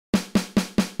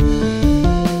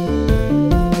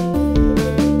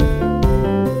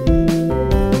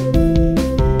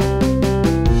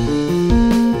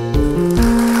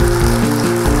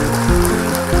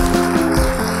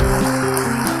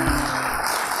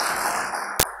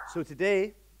So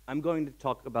today, I'm going to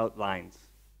talk about lines.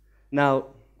 Now,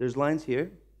 there's lines here,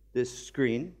 this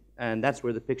screen, and that's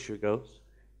where the picture goes.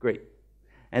 Great.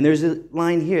 And there's a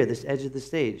line here, this edge of the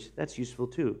stage. That's useful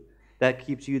too. That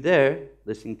keeps you there,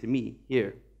 listening to me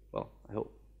here. Well, I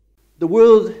hope. The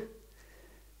world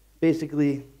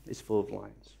basically is full of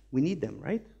lines. We need them,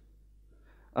 right?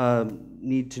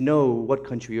 Need to know what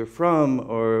country you're from,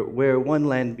 or where one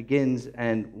land begins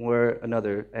and where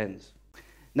another ends.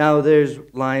 Now there's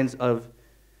lines of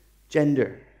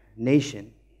gender,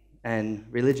 nation, and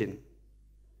religion.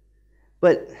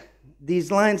 But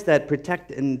these lines that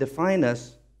protect and define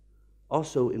us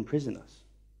also imprison us.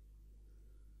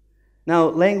 Now,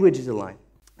 language is a line.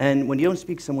 And when you don't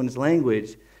speak someone's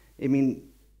language, I mean,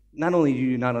 not only do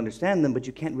you not understand them, but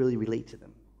you can't really relate to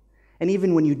them. And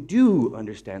even when you do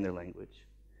understand their language,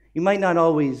 you might not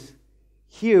always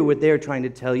hear what they're trying to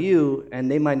tell you,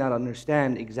 and they might not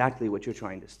understand exactly what you're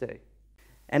trying to say.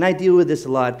 And I deal with this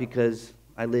a lot because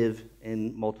I live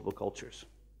in multiple cultures.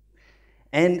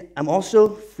 And I'm also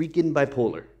freaking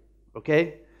bipolar,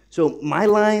 okay? So my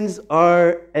lines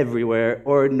are everywhere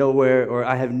or nowhere, or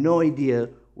I have no idea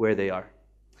where they are.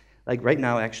 Like right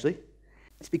now, actually.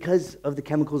 It's because of the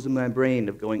chemicals in my brain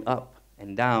of going up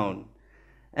and down.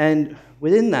 And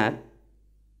within that,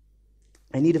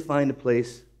 I need to find a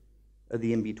place of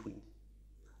the in-between,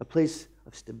 a place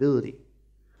of stability,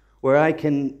 where I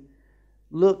can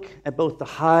look at both the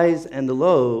highs and the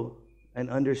low and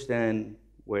understand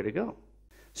where to go.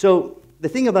 So the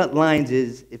thing about lines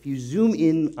is, if you zoom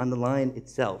in on the line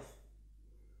itself,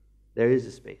 there is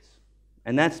a space.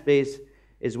 And that space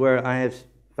is where I have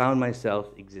found myself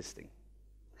existing.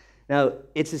 Now,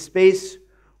 it's a space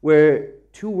where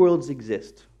two worlds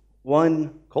exist,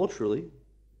 one culturally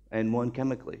and one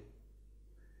chemically.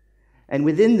 And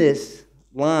within this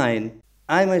line,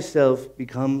 I myself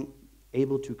become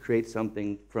able to create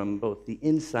something from both the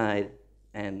inside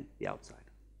and the outside.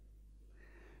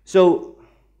 So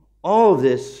all of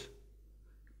this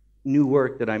new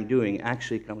work that I'm doing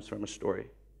actually comes from a story.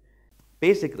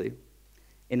 Basically,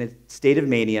 in a state of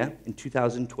mania in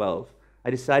 2012, I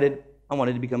decided I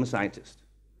wanted to become a scientist.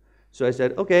 So I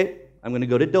said, okay, I'm going to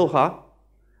go to Doha,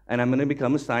 and I'm going to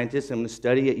become a scientist. I'm going to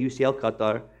study at UCL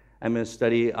Qatar. I'm going to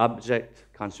study object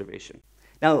conservation.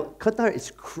 Now, Qatar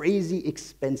is crazy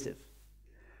expensive.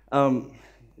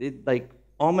 Like,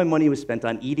 all my money was spent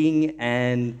on eating,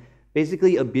 and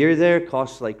basically a beer there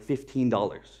costs like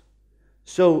 $15.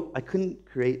 So I couldn't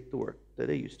create the work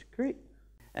that I used to create.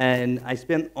 And I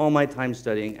spent all my time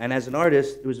studying, and as an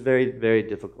artist, it was very, very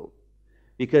difficult.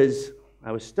 Because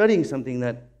I was studying something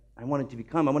that I wanted to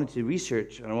become. I wanted to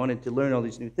research, and I wanted to learn all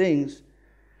these new things,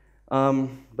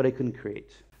 but I couldn't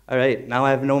create. All right, now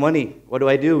I have no money. What do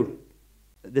I do?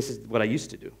 This is what I used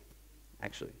to do,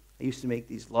 actually. I used to make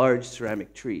these large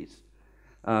ceramic trees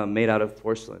made out of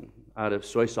porcelain, out of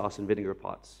soy sauce and vinegar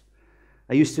pots.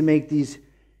 I used to make these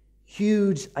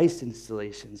huge ice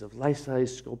installations of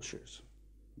life-size sculptures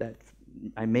that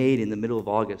I made in the middle of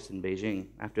August in Beijing.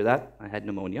 After that, I had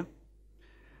pneumonia.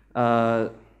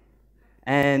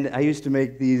 And I used to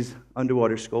make these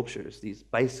underwater sculptures, these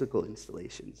bicycle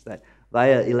installations that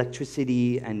via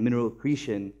electricity and mineral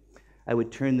accretion, I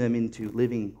would turn them into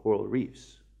living coral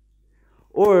reefs.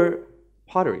 Or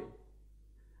pottery.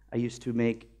 I used to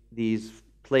make these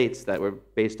plates that were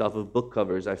based off of book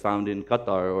covers I found in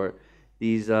Qatar, or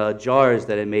these jars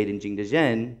that I made in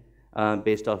Jingdezhen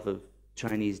based off of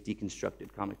Chinese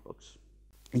deconstructed comic books.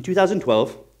 In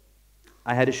 2012,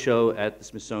 I had a show at the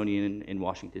Smithsonian in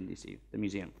Washington, D.C., the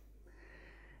museum.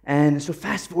 And so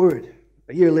fast forward,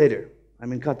 a year later,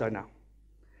 I'm in Qatar now.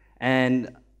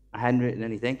 And I hadn't written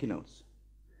any thank you notes.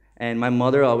 And my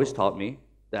mother always taught me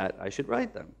that I should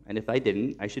write them. And if I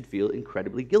didn't, I should feel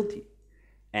incredibly guilty.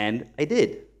 And I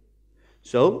did.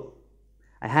 So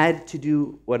I had to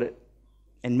do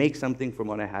and make something from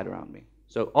what I had around me.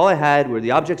 So all I had were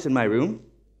the objects in my room,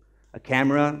 a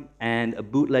camera, and a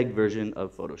bootleg version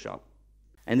of Photoshop.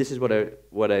 And this is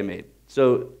what I made.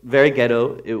 So very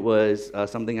ghetto. It was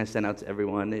something I sent out to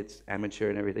everyone. It's amateur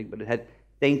and everything, but it had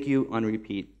thank you on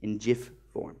repeat in GIF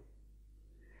form.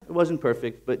 It wasn't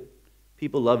perfect, but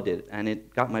people loved it, and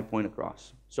it got my point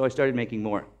across. So I started making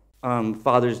more.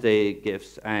 Father's Day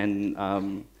gifts and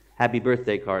happy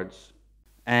birthday cards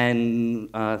and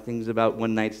things about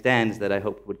one-night stands that I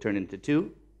hoped would turn into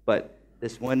two, but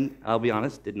this one, I'll be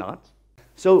honest, did not.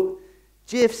 So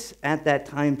GIFs at that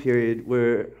time period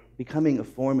were becoming a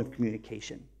form of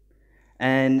communication.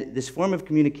 And this form of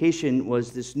communication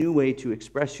was this new way to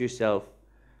express yourself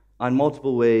on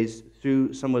multiple ways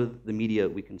through some of the media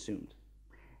we consumed.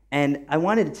 And I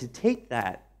wanted to take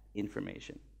that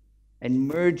information and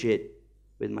merge it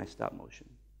with my stop motion.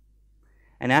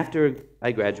 And after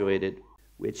I graduated,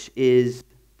 which is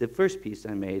the first piece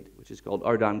I made, which is called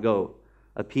Ardon Go,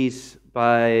 a piece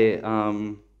by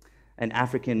an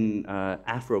African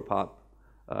Afropop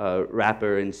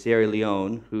rapper in Sierra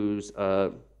Leone who's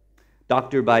a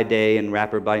doctor by day and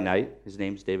rapper by night. His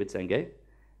name's David Senge,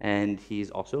 and he's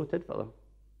also a TED Fellow.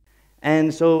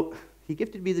 And so he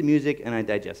gifted me the music, and I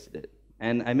digested it.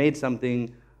 And I made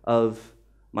something of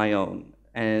my own,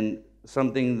 and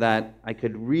something that I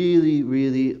could really,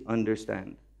 really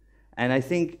understand. And I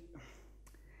think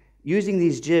using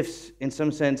these GIFs, in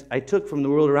some sense, I took from the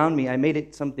world around me, I made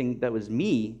it something that was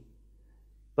me,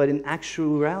 but in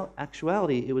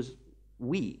actuality, it was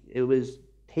we. It was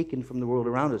taken from the world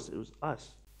around us. It was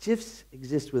us. GIFs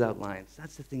exist without lines.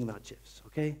 That's the thing about GIFs,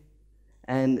 okay?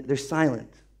 And they're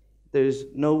silent. There's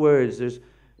no words. There's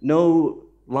no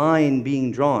line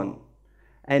being drawn.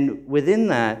 And within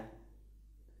that,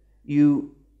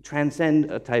 you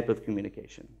transcend a type of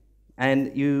communication.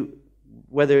 And you,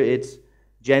 whether it's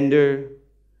gender,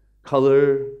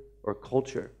 color, or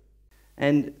culture.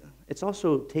 And it's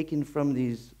also taken from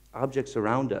these objects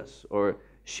around us, or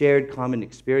shared common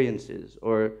experiences,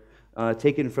 or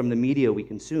taken from the media we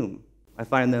consume. I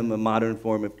find them a modern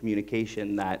form of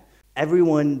communication that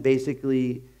everyone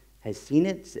basically has seen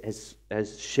it,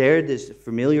 has shared this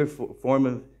familiar form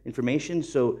of information,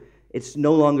 so it's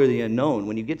no longer the unknown.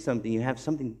 When you get something, you have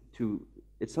something to,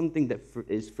 it's something that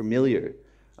is familiar,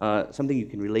 something you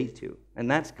can relate to. And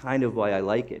that's kind of why I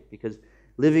like it, because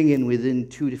living within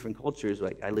two different cultures,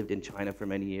 like I lived in China for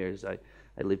many years, I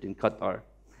lived in Qatar,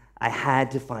 I had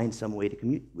to find some way to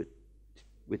commute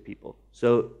with people.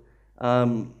 So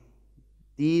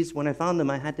these, when I found them,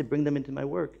 I had to bring them into my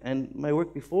work. And my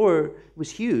work before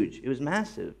was huge. It was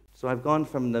massive. So I've gone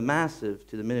from the massive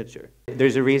to the miniature.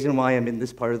 There's a reason why I'm in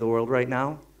this part of the world right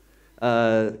now,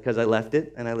 because I left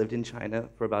it, and I lived in China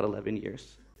for about 11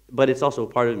 years. But it's also a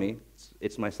part of me.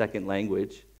 It's my second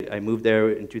language. I moved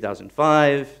there in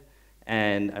 2005,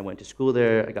 and I went to school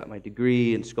there. I got my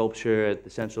degree in sculpture at the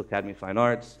Central Academy of Fine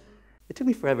Arts. It took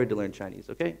me forever to learn Chinese,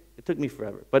 okay? It took me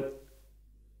forever. But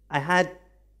I had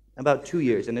about 2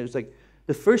 years, and it was like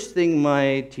the first thing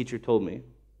my teacher told me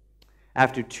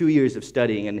after 2 years of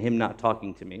studying and him not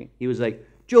talking to me, he was like,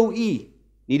 Joey,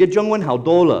 你的中文好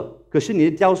多了，可是你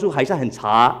的教书还是很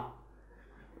差.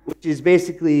 Which is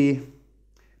basically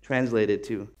translated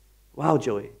to, wow,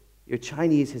 Joey, your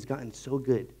Chinese has gotten so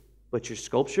good, but your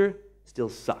sculpture still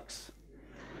sucks.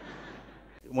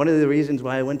 One of the reasons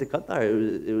why I went to Qatar,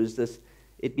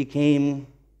 it became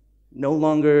no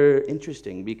longer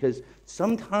interesting, because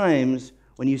sometimes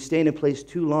when you stay in a place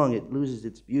too long, it loses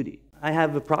its beauty. I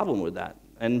have a problem with that,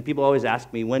 and people always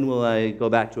ask me, when will I go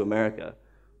back to America?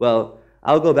 Well,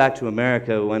 I'll go back to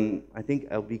America when I think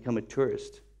I'll become a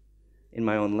tourist in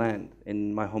my own land,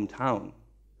 in my hometown.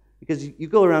 Because you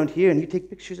go around here and you take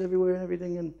pictures everywhere and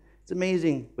everything, and it's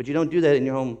amazing, but you don't do that in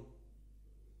your home.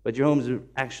 But your home is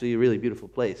actually a really beautiful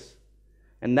place.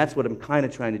 And that's what I'm kind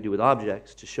of trying to do with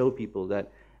objects, to show people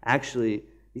that actually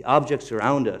the objects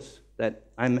around us that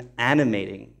I'm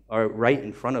animating are right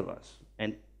in front of us,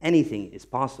 and anything is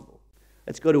possible.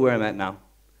 Let's go to where I'm at now.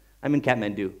 I'm in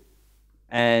Kathmandu.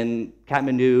 And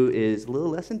Kathmandu is a little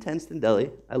less intense than Delhi.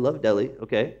 I love Delhi,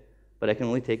 okay? But I can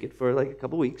only take it for like a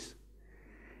couple weeks.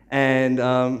 And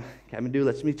Kathmandu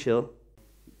lets me chill.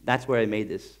 That's where I made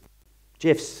this.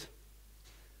 GIFs.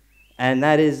 And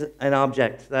that is an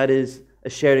object. That is a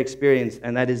shared experience.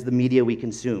 And that is the media we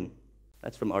consume.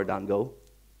 That's from Ardon Go,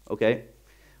 okay?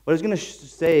 What I was going to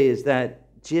say is that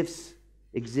GIFs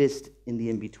exist in the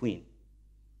in-between.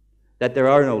 That there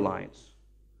are no lines.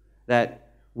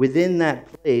 That within that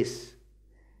place,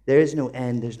 there is no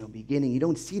end, there's no beginning. You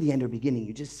don't see the end or beginning,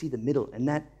 you just see the middle. And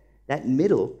that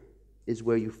middle is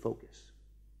where you focus.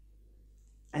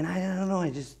 And I don't know,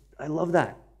 I love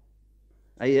that.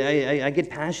 I get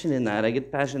passion in that. I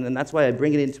get passion, and that's why I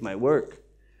bring it into my work.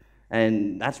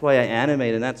 And that's why I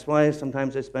animate, and that's why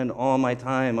sometimes I spend all my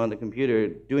time on the computer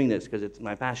doing this, because it's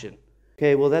my passion.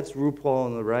 Okay, well, that's RuPaul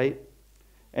on the right,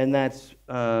 and that's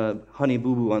Honey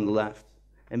Boo Boo on the left.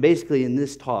 And basically, in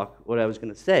this talk, what I was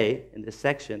going to say in this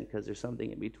section, because there's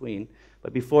something in between,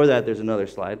 but before that, there's another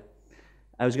slide.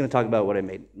 I was going to talk about what I'm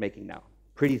making now.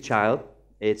 Pretty Child.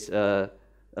 It's a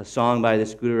song by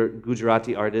this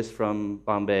Gujarati artist from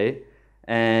Bombay,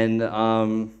 and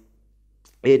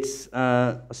it's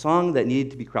a song that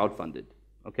needed to be crowdfunded,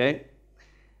 okay?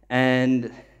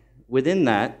 And within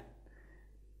that,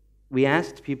 we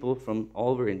asked people from all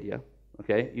over India,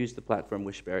 okay, use the platform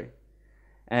Wishberry,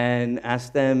 and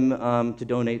asked them to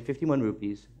donate 51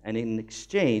 rupees, and in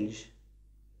exchange,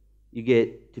 you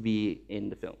get to be in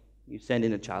the film. you send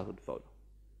in a childhood photo,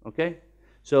 okay?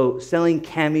 So selling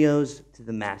cameos to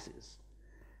the masses.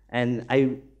 And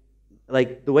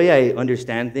the way I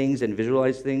understand things and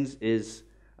visualize things is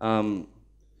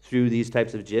through these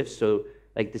types of GIFs. So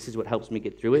this is what helps me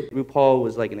get through it. RuPaul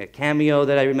was in a cameo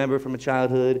that I remember from a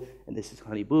childhood, and this is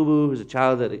Honey Boo Boo, who's a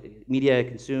child that media I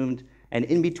consumed. And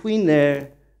in between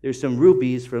there's some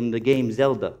rupees from the game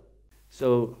Zelda.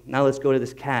 So now let's go to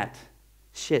this cat.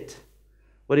 Shit.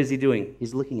 What is he doing?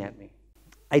 He's looking at me.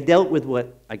 I dealt with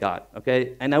what I got,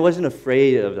 okay? And I wasn't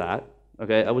afraid of that,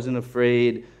 okay? I wasn't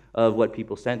afraid of what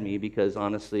people sent me because,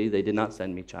 honestly, they did not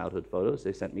send me childhood photos.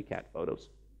 They sent me cat photos.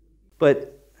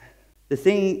 But the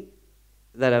thing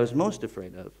that I was most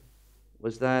afraid of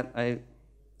was that I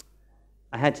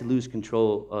had to lose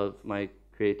control of my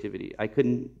creativity. I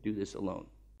couldn't do this alone.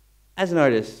 As an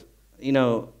artist, you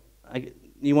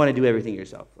want to do everything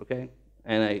yourself, okay?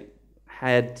 And I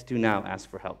had to now ask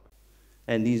for help.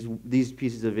 And these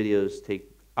pieces of videos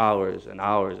take hours and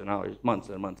hours and hours, months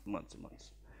and months and months and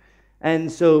months.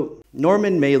 And so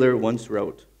Norman Mailer once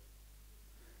wrote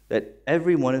that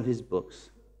every one of his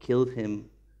books killed him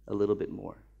a little bit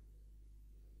more.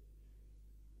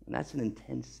 And that's an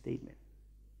intense statement.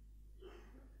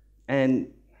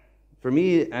 And for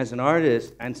me, as an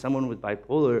artist and someone with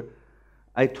bipolar,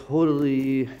 I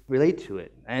totally relate to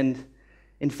it. And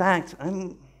in fact,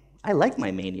 I like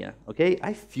my mania, okay?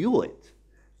 I fuel it.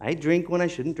 I drink when I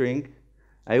shouldn't drink.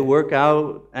 I work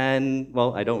out and,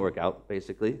 well, I don't work out,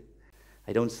 basically.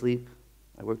 I don't sleep.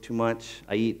 I work too much.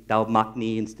 I eat dal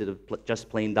makhni instead of just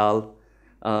plain dal.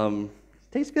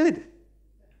 Tastes good.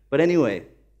 But anyway,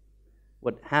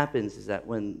 what happens is that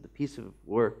when the piece of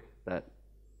work that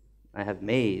I have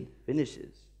made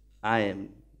finishes, I'm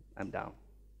down.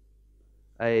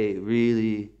 I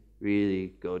really,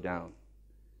 really go down.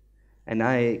 And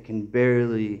I can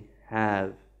barely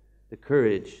have the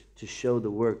courage to show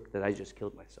the work that I just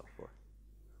killed myself for.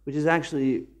 Which is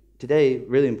actually, today,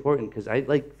 really important because I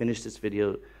finished this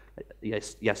video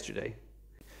yesterday.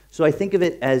 So I think of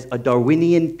it as a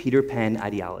Darwinian Peter Pan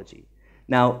ideology.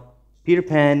 Now, Peter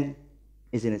Pan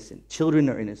is innocent. Children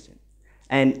are innocent.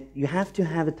 And you have to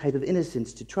have a type of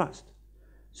innocence to trust.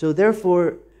 So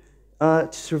therefore, to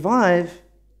survive,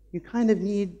 you kind of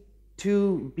need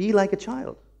to be like a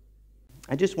child.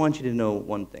 I just want you to know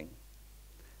one thing.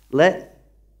 Let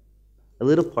a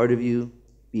little part of you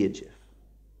be a GIF.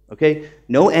 Okay?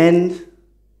 No end,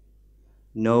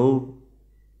 no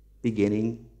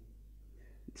beginning.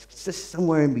 It's just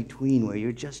somewhere in between where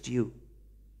you're just you.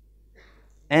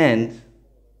 And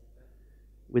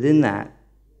within that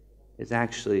is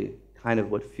actually kind of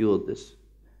what fueled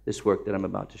this work that I'm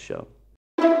about to show.